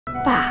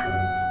爸，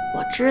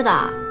我知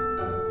道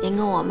您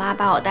跟我妈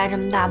把我带这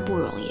么大不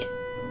容易，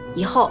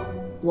以后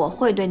我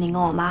会对您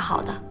跟我妈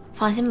好的，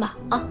放心吧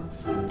啊。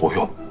不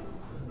用，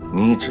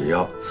你只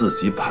要自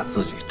己把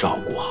自己照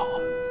顾好，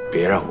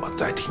别让我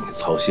再替你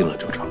操心了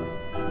就成。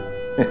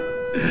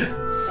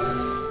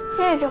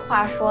这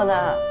话说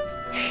的，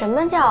什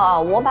么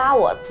叫我把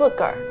我自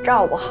个儿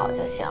照顾好就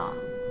行？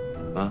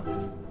啊？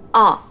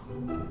哦，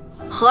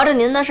合着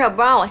您的事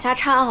不让我瞎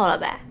掺和了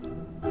呗？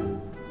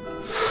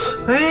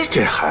哎，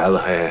这孩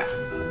子，嘿，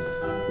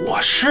我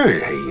是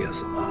这意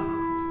思吗？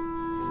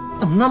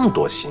怎么那么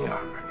多心眼儿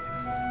啊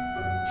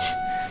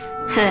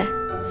你？嘿，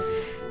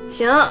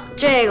行，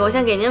这个我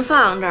先给您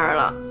放这儿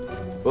了。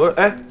不是，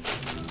哎，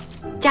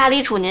家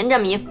里处您这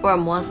么一福尔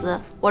摩斯，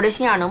我这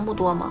心眼能不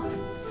多吗？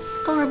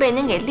都是被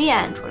您给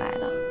练出来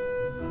的。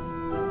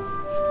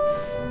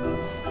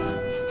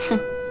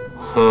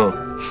哼，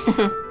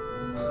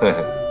嘿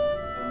嘿，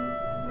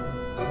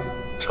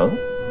成。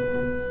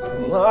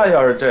那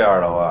要是这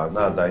样的话，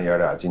那咱爷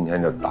俩今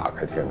天就打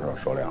开天窗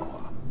说亮话。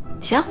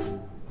行，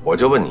我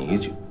就问你一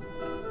句，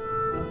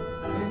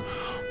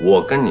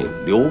我跟你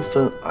刘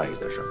芬阿姨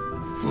的事儿，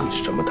你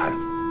什么态度？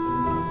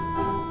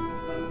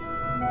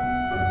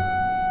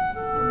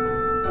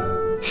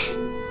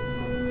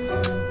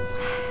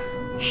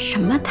什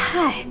么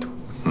态度？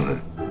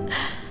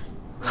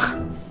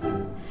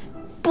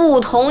不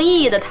同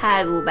意的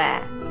态度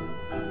呗。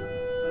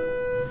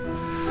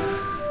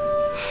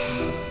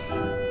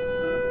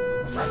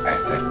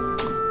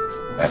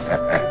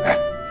哎，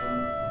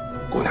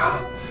姑娘，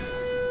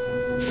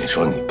你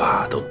说你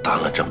爸都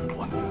当了这么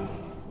多年，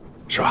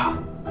是吧？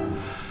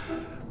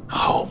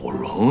好不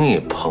容易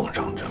碰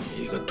上这么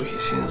一个对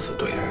心思、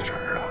对眼神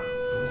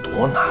的，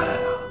多难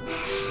啊！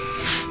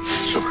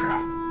是不是？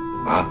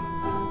啊？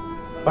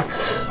不是，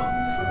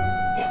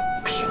你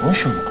凭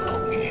什么不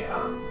同意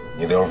啊？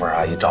你刘芬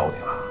阿姨招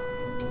你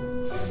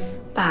了？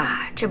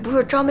爸，这不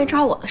是招没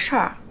招我的事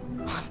儿，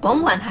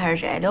甭管他是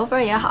谁，刘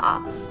芬也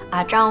好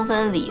啊，张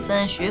芬、李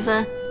芬、徐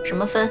芬，什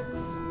么芬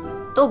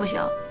都不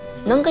行。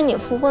能跟你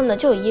复婚的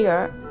就一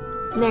人，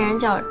那人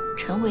叫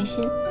陈慧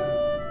欣。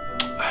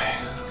哎，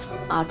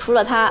啊，除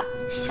了他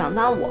想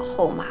当我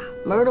后妈，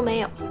门儿都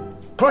没有。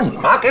不是你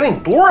妈给了你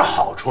多少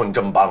好处？你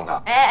这么帮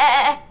她？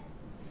哎，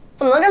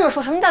怎么能这么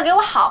说？什么叫给我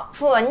好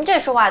处啊？您这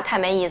说话太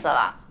没意思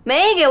了。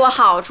没给我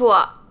好处，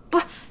不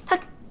是他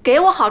给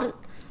我好处，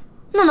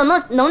那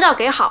能叫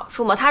给好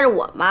处吗？她是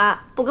我妈，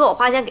不给我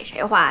花钱给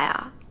谁花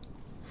呀？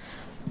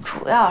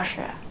主要是，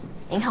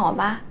您看我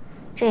妈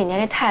这几年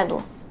这态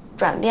度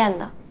转变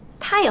的，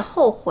她也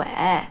后悔，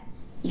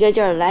一个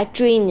劲儿来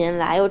追您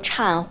来又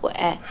忏悔。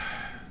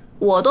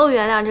我都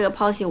原谅这个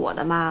抛弃我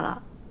的妈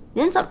了，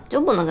您怎么就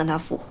不能跟她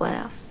复婚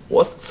啊？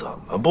我怎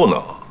么不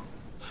能？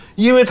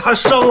因为她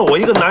伤了我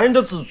一个男人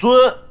的自尊。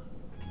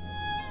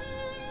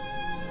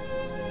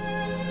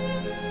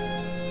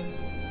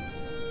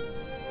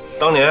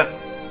当年，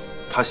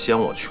她嫌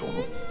我穷，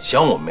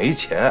嫌我没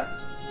钱，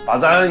把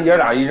咱爷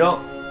俩一扔，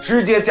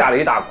直接嫁了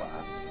一大款。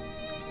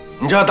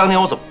你知道当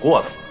年我怎么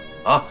过的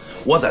吗？啊，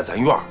我在咱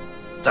院儿，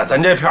在咱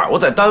这片儿，我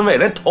在单位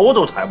连头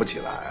都抬不起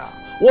来啊！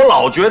我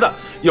老觉得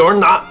有人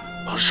拿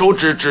手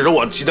指着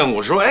我鸡蛋骨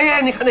说：“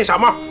哎，你看那傻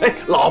帽，哎，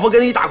老婆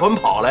跟一大捆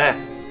跑嘞！”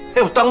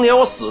哎呦，当年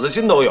我死的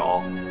心都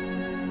有。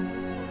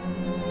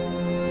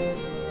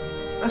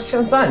那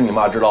现在你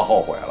妈知道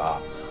后悔了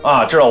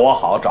啊，知道我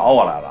好找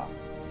我来了，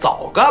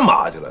早干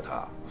嘛去了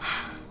她？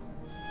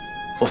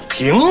我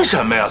凭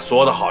什么呀？所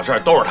有的好事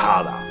都是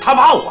她的，她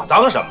把我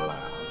当什么了呀？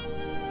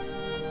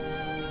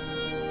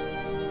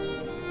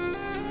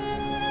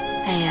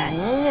哎呀，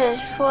您这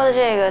说的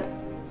这个，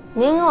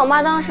您跟我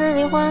妈当时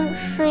离婚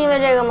是因为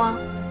这个吗？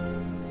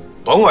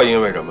甭管因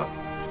为什么，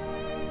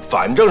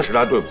反正是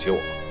她对不起我。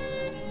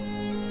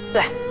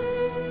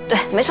对，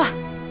没错。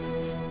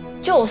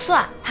就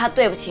算她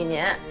对不起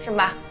您，是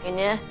吧？给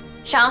您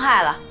伤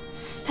害了，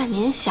但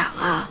您想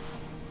啊，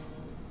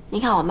您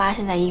看我妈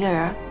现在一个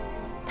人，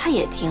她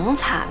也挺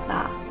惨的。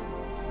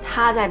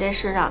她在这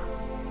世上，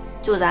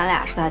就咱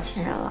俩是她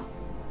亲人了，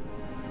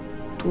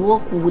多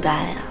孤单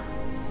呀！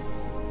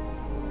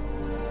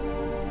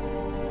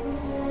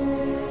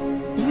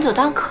您就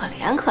当可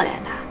怜可怜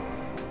她，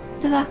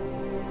对吧？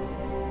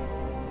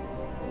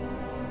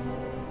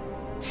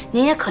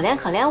您也可怜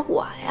可怜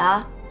我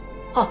呀！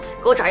哦，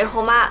给我找一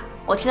后妈，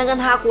我天天跟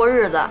她过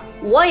日子，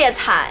我也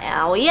惨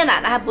呀！我爷爷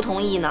奶奶还不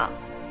同意呢。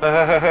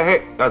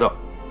嘿，丫头，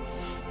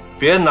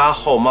别拿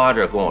后妈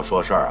这跟我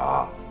说事儿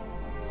啊！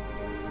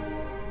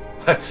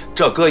嘿，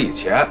这搁以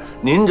前，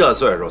您这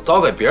岁数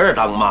早给别人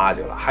当妈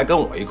去了，还跟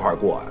我一块儿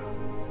过呀？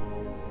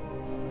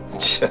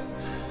切，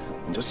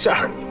你就像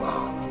是你妈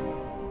了。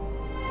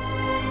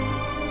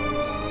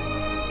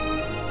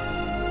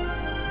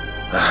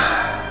唉，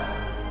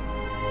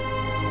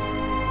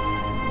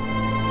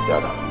丫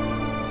头，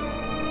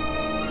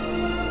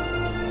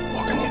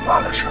我跟你妈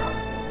的事儿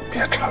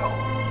别掺和，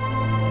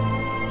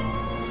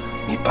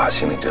你爸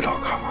心里这道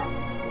坎儿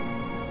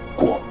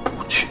过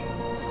不去，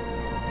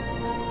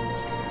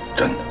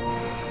真的。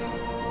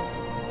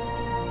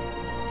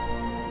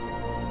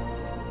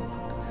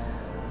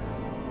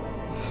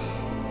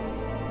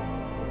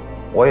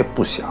我也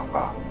不想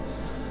啊，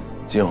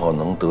今后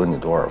能得你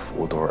多少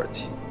福多少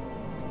吉，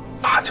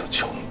那就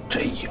求你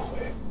这一回。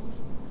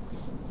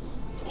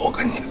我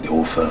跟你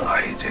刘芬阿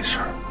姨这事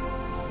儿，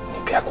你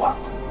别管了，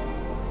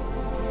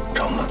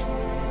成吗？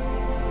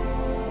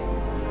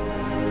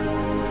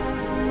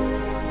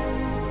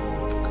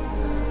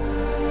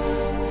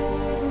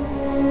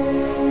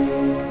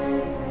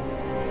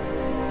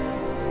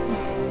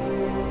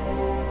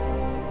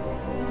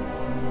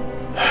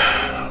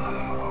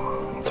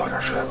你早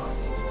点睡吧。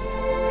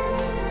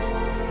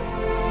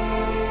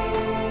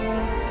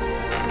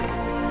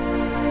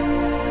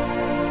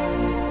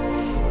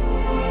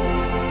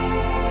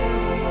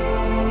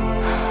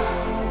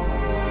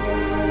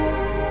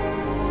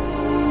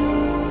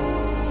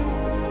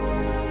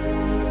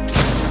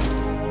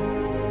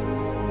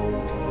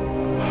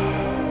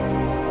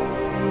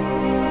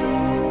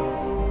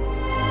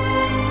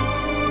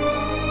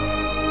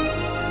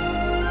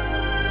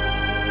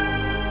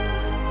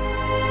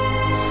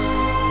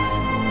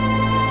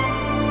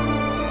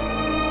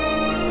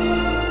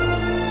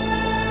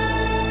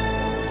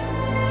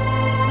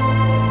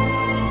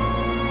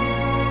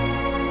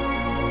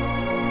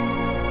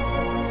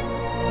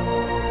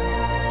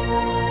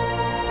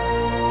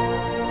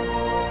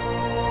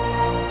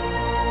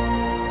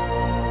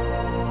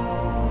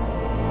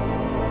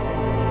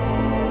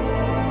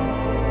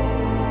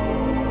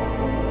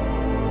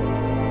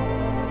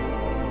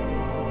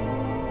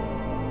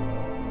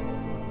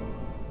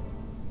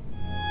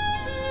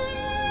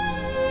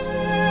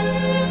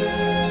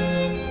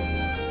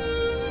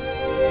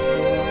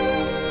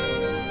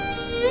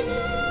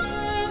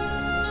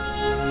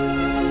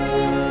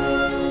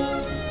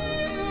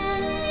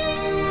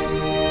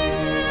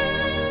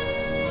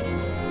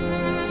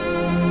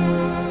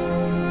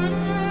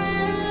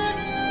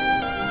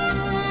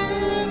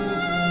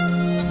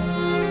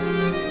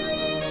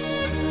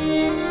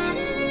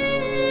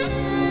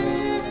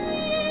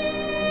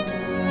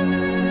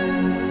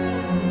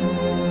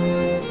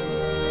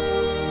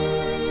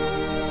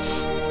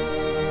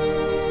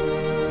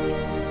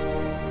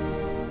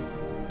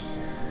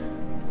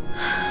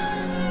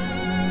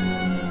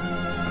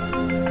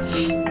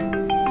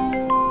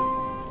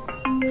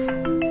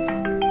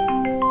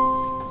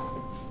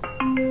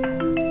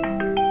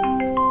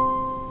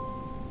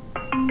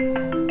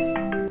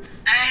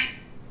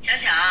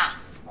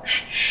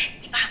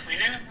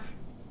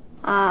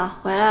啊，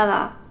回来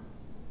了。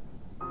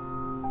怎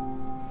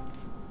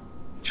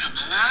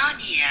么了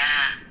你？你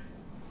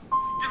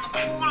怎么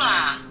哭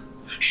了？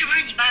是不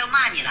是你爸又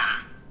骂你了？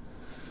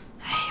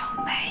哎呦，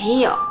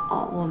没有，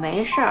我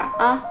没事儿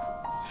啊。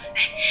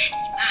哎，你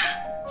爸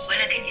回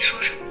来跟你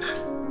说什么了？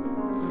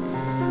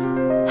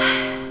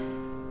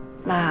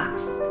妈，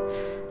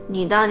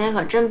你当年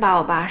可真把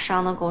我爸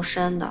伤得够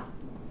深的。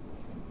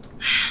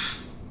哎呀，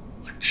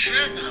我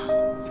知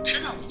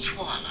道我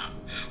错了，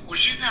我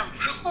现在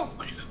不是后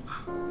悔了吗？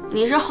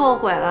你是后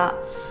悔了，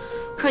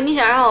可你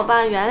想让我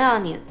爸原谅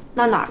你，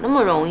那哪那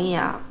么容易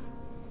啊？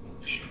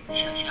哎呦，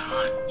小小，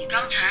你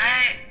刚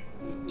才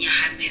你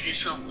还眉飞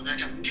色舞的，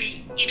怎么这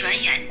一转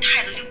眼你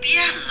态度就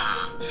变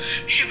了？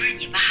是不是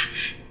你爸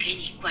给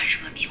你灌什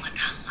么迷魂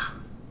汤了？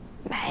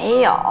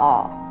没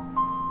有，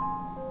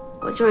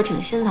我就是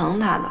挺心疼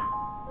他的。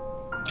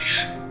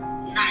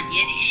那你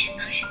也得心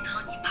疼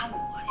你妈我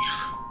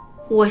呀。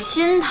我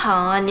心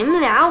疼啊，你们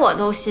俩我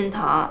都心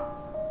疼，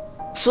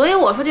所以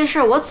我说这事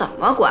儿我怎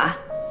么管？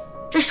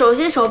这手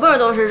心手背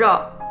都是肉，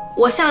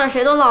我向着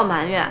谁都落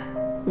埋怨，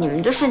你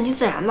们就顺其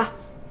自然吧。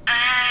哎，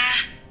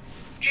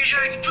这事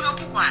儿你不能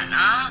不管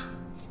啊！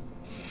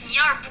你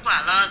要是不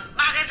管了，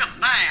妈该怎么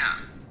办呀？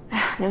哎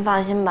呀，您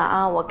放心吧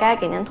啊，我该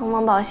给您通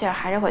风报信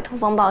还是会通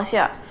风报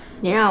信。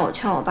您让我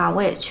劝我爸，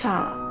我也劝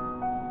了，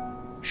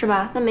是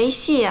吧？那没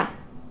戏呀。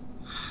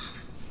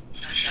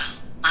小小，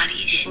妈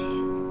理解你，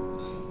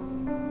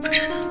我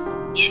知道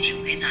你也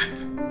挺为难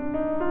的。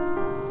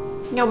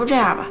要不这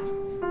样吧，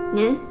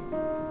您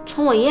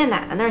从我爷爷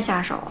奶奶那儿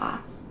下手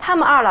啊，他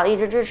们二老一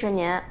直支持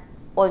您，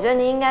我觉得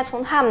您应该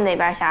从他们那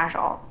边下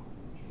手。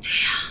对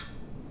呀，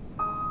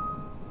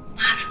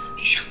妈怎么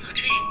没想到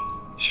这个？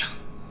行，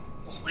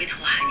我回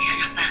头啊想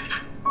想办法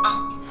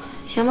啊。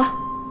行吧，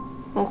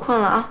我困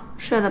了啊，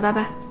睡了，拜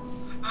拜。